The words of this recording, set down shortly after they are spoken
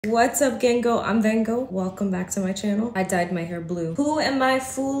What's up, Gango? I'm Vango. Welcome back to my channel. I dyed my hair blue. Who am I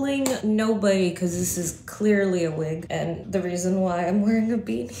fooling? Nobody, because this is clearly a wig and the reason why I'm wearing a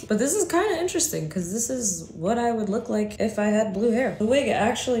beanie. But this is kind of interesting because this is what I would look like if I had blue hair. The wig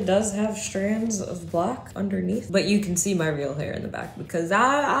actually does have strands of black underneath, but you can see my real hair in the back because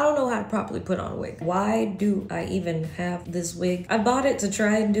I don't know how to properly put on a wig. Why do I even have this wig? I bought it to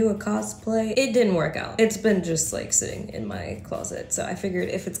try and do a cosplay. It didn't work out. It's been just like sitting in my closet. So I figured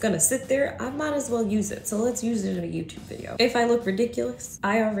if it's gonna sit there, I might as well use it. So let's use it in a YouTube video. If I look ridiculous,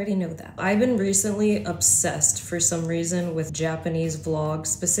 I already know that. I've been recently obsessed for some reason with Japanese vlogs,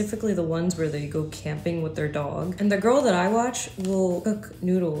 specifically the ones where they go camping with their dog. And the girl that I watch will cook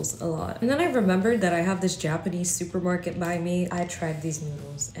noodles a lot. And then I remembered that I have this Japanese supermarket by me. I tried these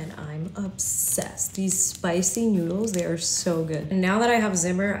noodles and I'm obsessed. These spicy noodles, they are so good. And now that I have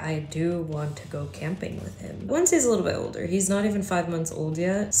Zimmer, I do want to go camping with him. Once he's a little bit older, he's not even 5 months old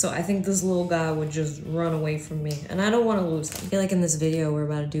yet. So I think this little guy would just run away from me and I don't want to lose him. I feel like in this video, we're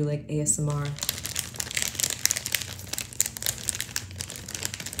about to do like ASMR.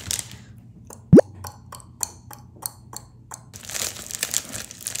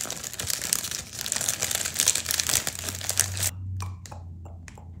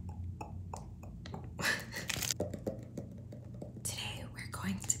 Today, we're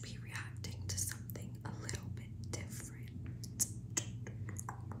going to be reacting to something a little bit different.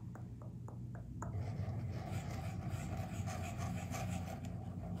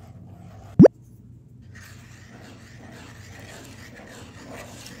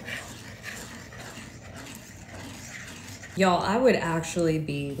 Y'all, I would actually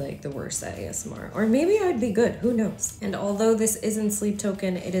be like the worst at ASMR. Or maybe I'd be good, who knows? And although this isn't Sleep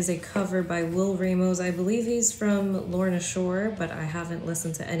Token, it is a cover by Ramos. I believe he's from Lorna Shore, but I haven't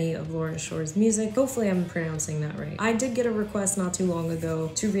listened to any of Lorna Shore's music. Hopefully I'm pronouncing that right. I did get a request not too long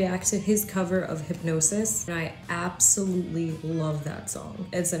ago to react to his cover of Hypnosis, and I absolutely love that song.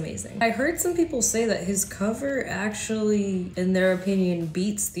 It's amazing. I heard some people say that his cover actually, in their opinion,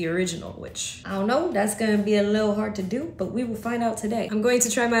 beats the original, which I don't know, that's gonna be a little hard to do, but we will find out today. I'm going to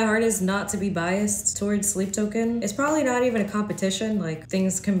try my hardest not to be biased towards Sleep Token. It's probably not even a competition, like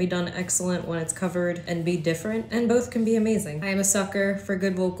things can be done excellent when it's covered and be different, and both can be amazing. I am a sucker for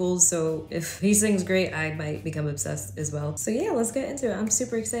good vocals, so if he sings great, I might become obsessed as well. So yeah, let's get into it. I'm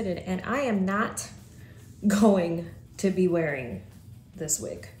super excited, and I am not going to be wearing this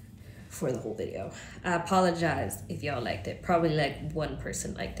wig for the whole video. I apologize if y'all liked it. Probably like one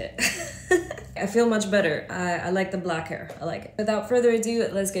person liked it. I feel much better. I like the black hair. I like it. Without further ado,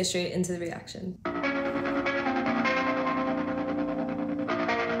 let's get straight into the reaction.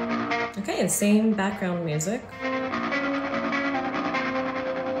 Okay, and same background music.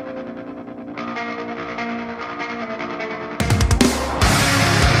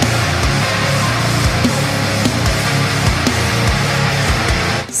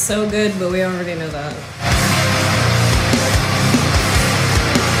 So good, but we already know that.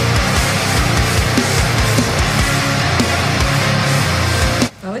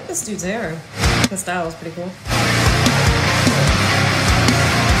 I like this dude's hair. The style is pretty cool.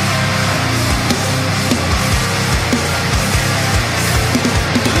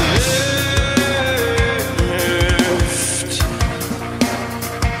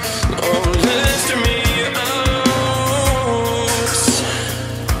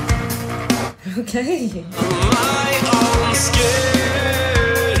 Okay.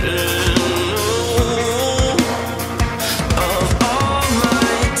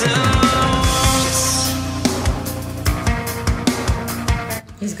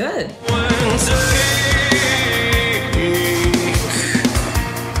 He's good.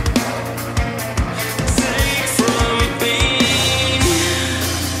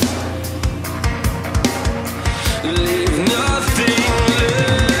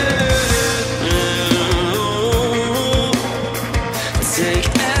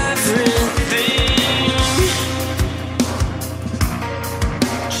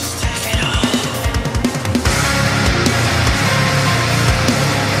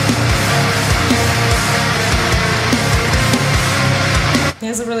 He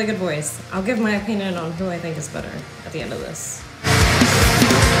has a really good voice. I'll give my opinion on who I think is better at the end of this.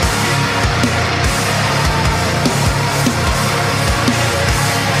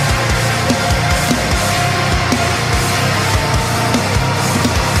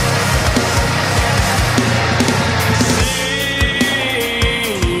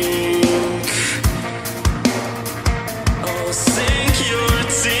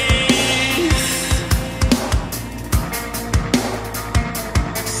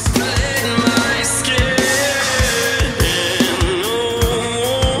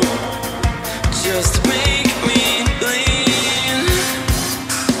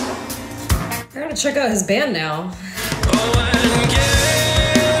 check out his band now.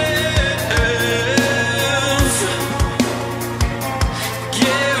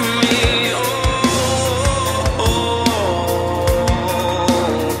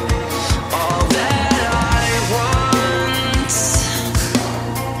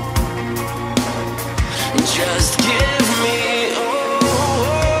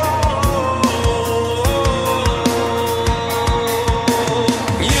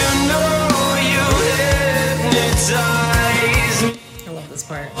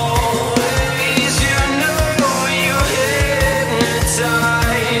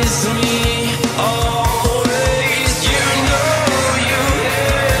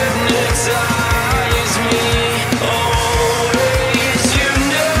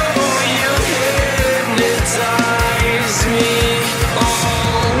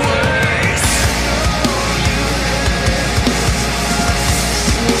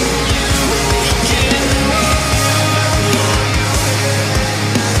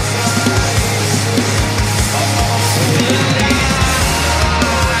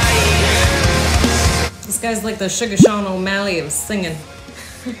 Guy's like the Sugar Sean O'Malley of singing.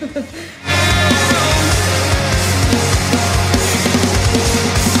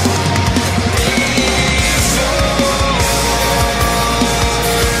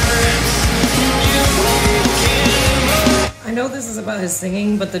 I know this is about his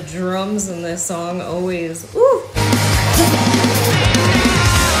singing, but the drums in this song always, ooh.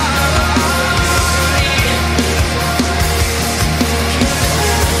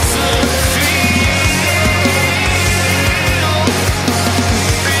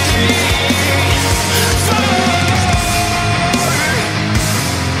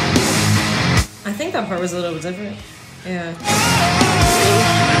 I think that part was a little bit different. Yeah.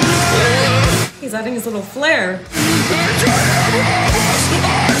 He's adding his little flair.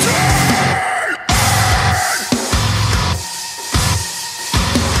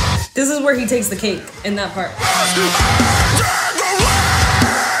 This is where he takes the cake in that part.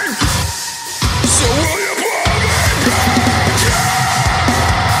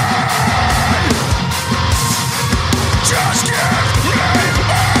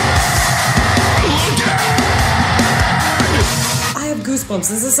 Goosebumps.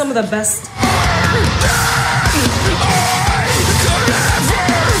 This is some of the best.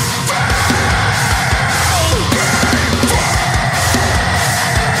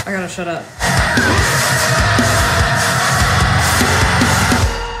 I gotta shut up.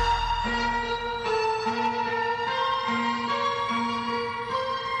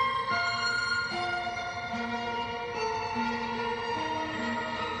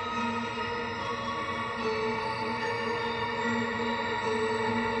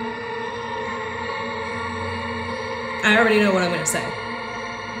 I already know what I'm gonna say.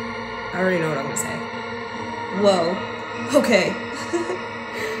 I already know what I'm gonna say. Whoa. Okay.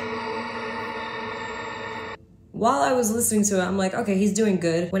 While I was listening to it, I'm like, okay, he's doing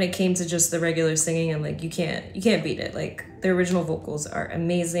good. When it came to just the regular singing, I'm like, you can't beat it. Like, the original vocals are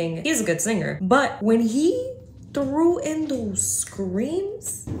amazing. He's a good singer. But when he threw in those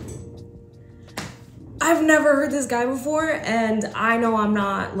screams, I've never heard this guy before, and I know I'm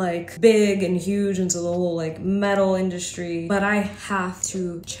not like big and huge into the whole like metal industry, but I have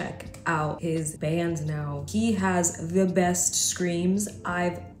to check out his band now. He has the best screams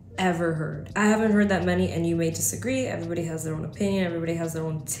I've ever heard. I haven't heard that many, and you may disagree. Everybody has their own opinion, everybody has their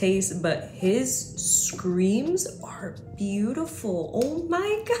own taste, but his screams are beautiful. Oh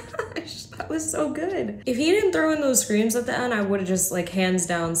my gosh, that was so good. If he didn't throw in those screams at the end, I would have just like hands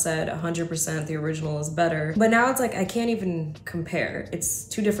down said 100% the original is better. But now it's like I can't even compare. It's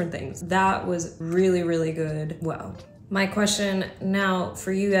two different things. That was really, really good. Wow. My question now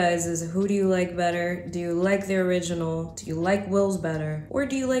for you guys is, who do you like better? Do you like the original? Do you like Will's better? Or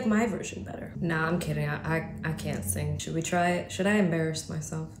do you like my version better? Nah, I'm kidding. I can't sing. Should we try it? Should I embarrass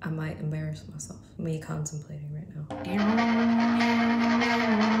myself? I might embarrass myself. Me contemplating right now.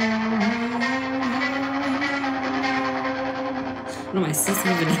 What am I, sis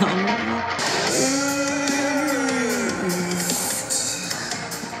moving down right now?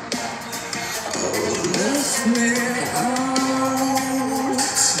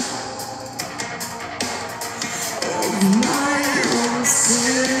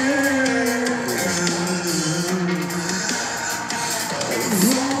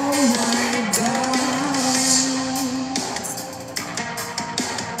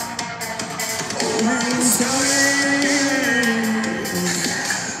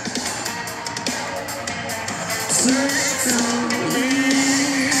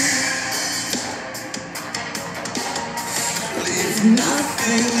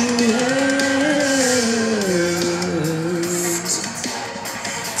 Nothing left.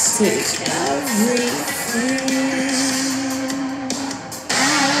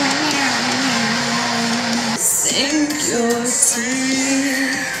 your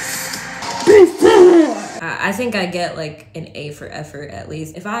teeth before. I think I get like an A for effort at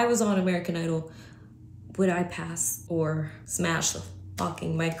least. If I was on American Idol, would I pass or smash the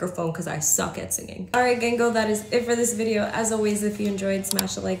fucking microphone because I suck at singing? Alright, Gango, that is it for this video. As always, if you enjoyed,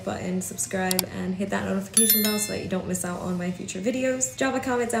 smash the like button, subscribe, and hit that notification bell so that you don't miss out on my future videos. Drop a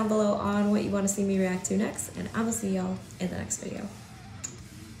comment down below on what you want to see me react to next, and I will see y'all in the next video.